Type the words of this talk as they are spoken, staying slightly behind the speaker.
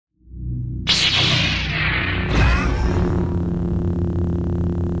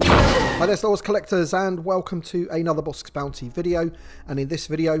Hi there Star Wars collectors, and welcome to another Bossk Bounty video. And in this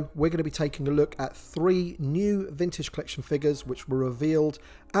video we're going to be taking a look at 3 new vintage collection figures which were revealed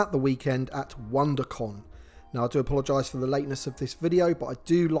at the weekend at Wondercon. Now I do apologise for the lateness of this video, but I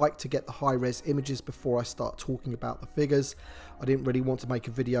do like to get the high res images before I start talking about the figures. I didn't really want to make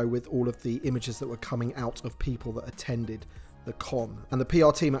a video with all of the images that were coming out of people that attended the con, and the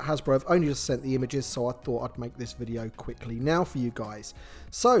PR team at Hasbro have only just sent the images, so I thought I'd make this video quickly now for you guys.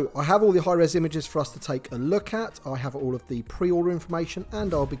 So I have all the high-res images for us to take a look at. I have all of the pre-order information,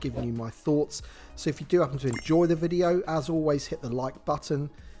 and I'll be giving you my thoughts. So if you do happen to enjoy the video, as always, hit the like button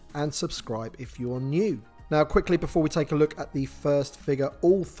and subscribe if you're new. Now quickly, before we take a look at the first figure,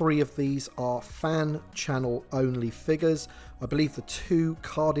 all 3 of these are fan channel only figures. I believe the 2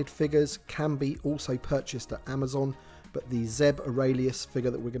 carded figures can be also purchased at Amazon, but the Zeb Aurelius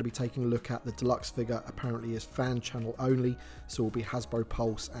figure that we're going to be taking a look at, the deluxe figure, apparently is fan channel only, so it will be Hasbro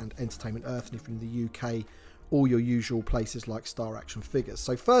Pulse and Entertainment Earth, and if you're in the UK, all your usual places like Star Action Figures.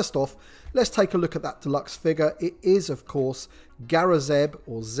 So first off, let's take a look at that deluxe figure. It is, of course, Garazeb,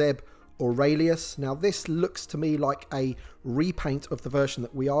 or Zeb Aurelius. Now this looks to me like a repaint of the version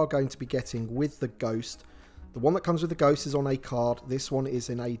that we are going to be getting with the Ghost. The one that comes with the Ghost is on a card, this one is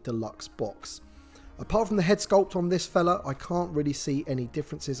in a deluxe box. Apart from the head sculpt on this fella, I can't really see any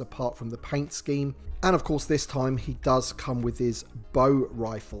differences apart from the paint scheme. And of course this time he does come with his bow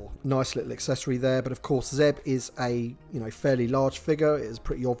rifle. Nice little accessory there, but of course Zeb is a fairly large figure. It is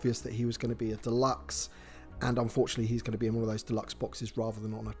pretty obvious that he was going to be a deluxe, and unfortunately he's going to be in one of those deluxe boxes rather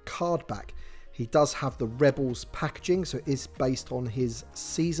than on a card back. He does have the Rebels packaging, so it is based on his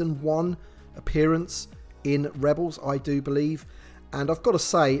Season 1 appearance in Rebels, I do believe. And I've got to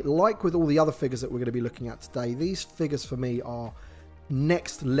say, like with all the other figures that we're going to be looking at today, these figures for me are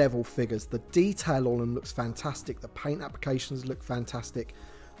next level figures. The detail on them looks fantastic. The paint applications look fantastic.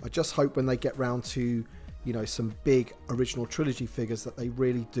 I just hope when they get round to, some big original trilogy figures that they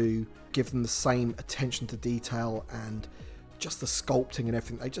really do give them the same attention to detail and just the sculpting and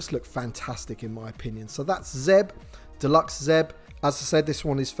everything. They just look fantastic in my opinion. So that's Zeb, Deluxe Zeb. As I said, this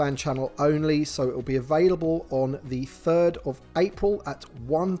one is fan channel only, so it will be available on the 3rd of April at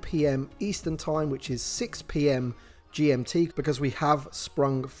 1 PM Eastern Time, which is 6 PM GMT, because we have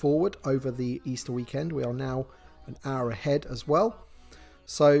sprung forward over the Easter weekend. We are now an hour ahead as well.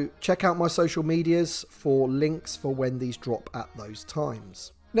 So check out my social medias for links for when these drop at those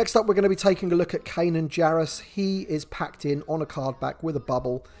times. Next up, we're going to be taking a look at Kanan and Ezra. He is packed in on a card back with a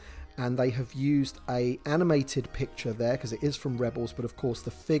bubble, and they have used a animated picture there because it is from Rebels, but of course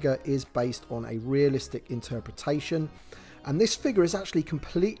the figure is based on a realistic interpretation, and this figure is actually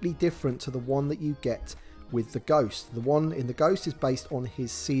completely different to the one that you get with the Ghost. The one in the Ghost is based on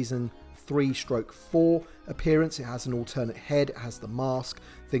his Season 3/4 appearance. It has an alternate head, it has the mask,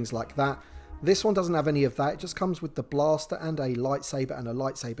 things like that. This one doesn't have any of that. It just comes with the blaster and a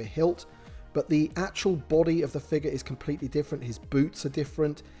lightsaber hilt. But the actual body of the figure is completely different. His boots are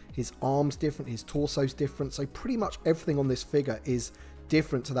different, his arms different, his torso's different. So pretty much everything on this figure is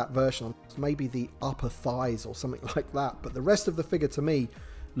different to that version. Maybe the upper thighs or something like that. But the rest of the figure to me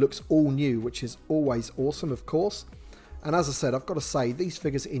looks all new, which is always awesome, of course. And as I said, I've got to say, these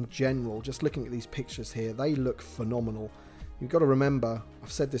figures in general, just looking at these pictures here, they look phenomenal. You've got to remember,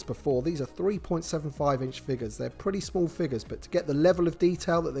 I've said this before, these are 3.75 inch figures. They're pretty small figures, but to get the level of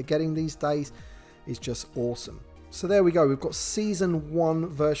detail that they're getting these days is just awesome. So there we go. We've got Season 1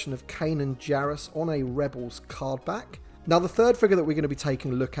 version of Kanan and Ezra on a Rebels card back. Now the third figure that we're going to be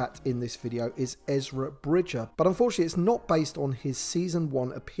taking a look at in this video is Ezra Bridger, but unfortunately it's not based on his Season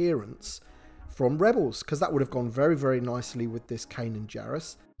 1 appearance from Rebels, because that would have gone very, very nicely with this Kanan and Ezra.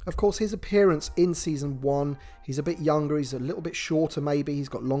 Of course, his appearance in Season 1, he's a bit younger, he's a little bit shorter maybe, he's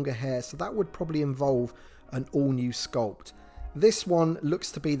got longer hair, so that would probably involve an all-new sculpt. This one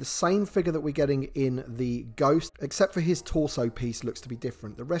looks to be the same figure that we're getting in the Ghost, except for his torso piece looks to be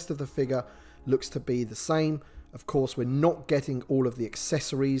different. The rest of the figure looks to be the same. Of course, we're not getting all of the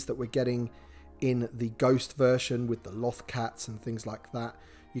accessories that we're getting in the Ghost version with the Loth cats and things like that.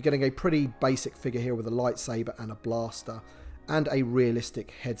 You're getting a pretty basic figure here with a lightsaber and a blaster, and a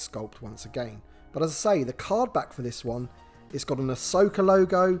realistic head sculpt once again. But as I say, the card back for this one, it's got an Ahsoka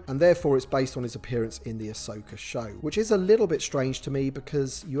logo, and therefore it's based on his appearance in the Ahsoka show, which is a little bit strange to me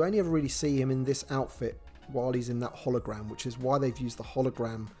because you only ever really see him in this outfit while he's in that hologram, which is why they've used the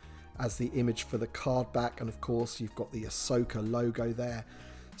hologram as the image for the card back, and of course you've got the Ahsoka logo there.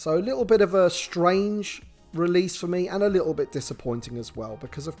 So a little bit of a strange release for me, and a little bit disappointing as well,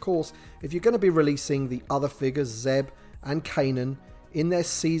 because of course if you're going to be releasing the other figures, Zeb and Kanan, in their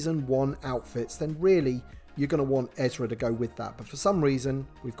Season 1 outfits, then really you're going to want Ezra to go with that. But for some reason,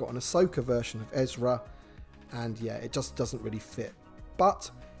 we've got an Ahsoka version of Ezra, and yeah, it just doesn't really fit.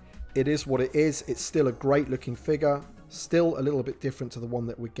 But it is what it is. It's still a great looking figure, still a little bit different to the one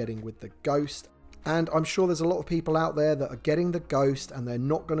that we're getting with the Ghost. And I'm sure there's a lot of people out there that are getting the Ghost and they're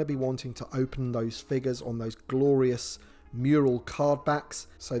not going to be wanting to open those figures on those glorious mural card backs.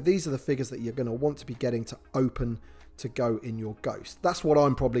 So these are the figures that you're going to want to be getting to open to go in your Ghost. That's what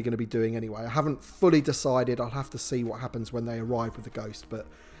I'm probably going to be doing anyway. I haven't fully decided. I'll have to see what happens when they arrive with the Ghost, but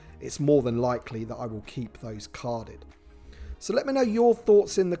it's more than likely that I will keep those carded. So let me know your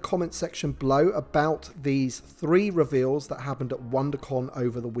thoughts in the comment section below about these 3 reveals that happened at Wondercon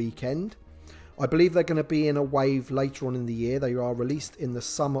over the weekend. I believe they're going to be in a wave later on in the year. They are released in the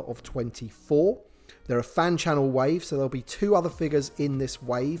summer of 24. They're a fan channel wave, so there'll be 2 other figures in this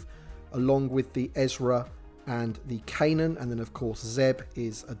wave, along with the Ezra and the Kanan, and then of course Zeb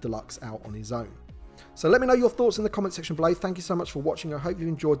is a deluxe out on his own. So let me know your thoughts in the comment section below. Thank you so much for watching. I hope you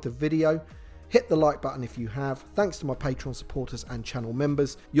enjoyed the video. Hit the like button if you have. Thanks to my Patreon supporters and channel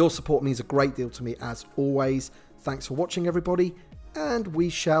members. Your support means a great deal to me as always. Thanks for watching everybody, and we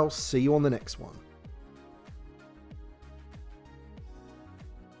shall see you on the next one.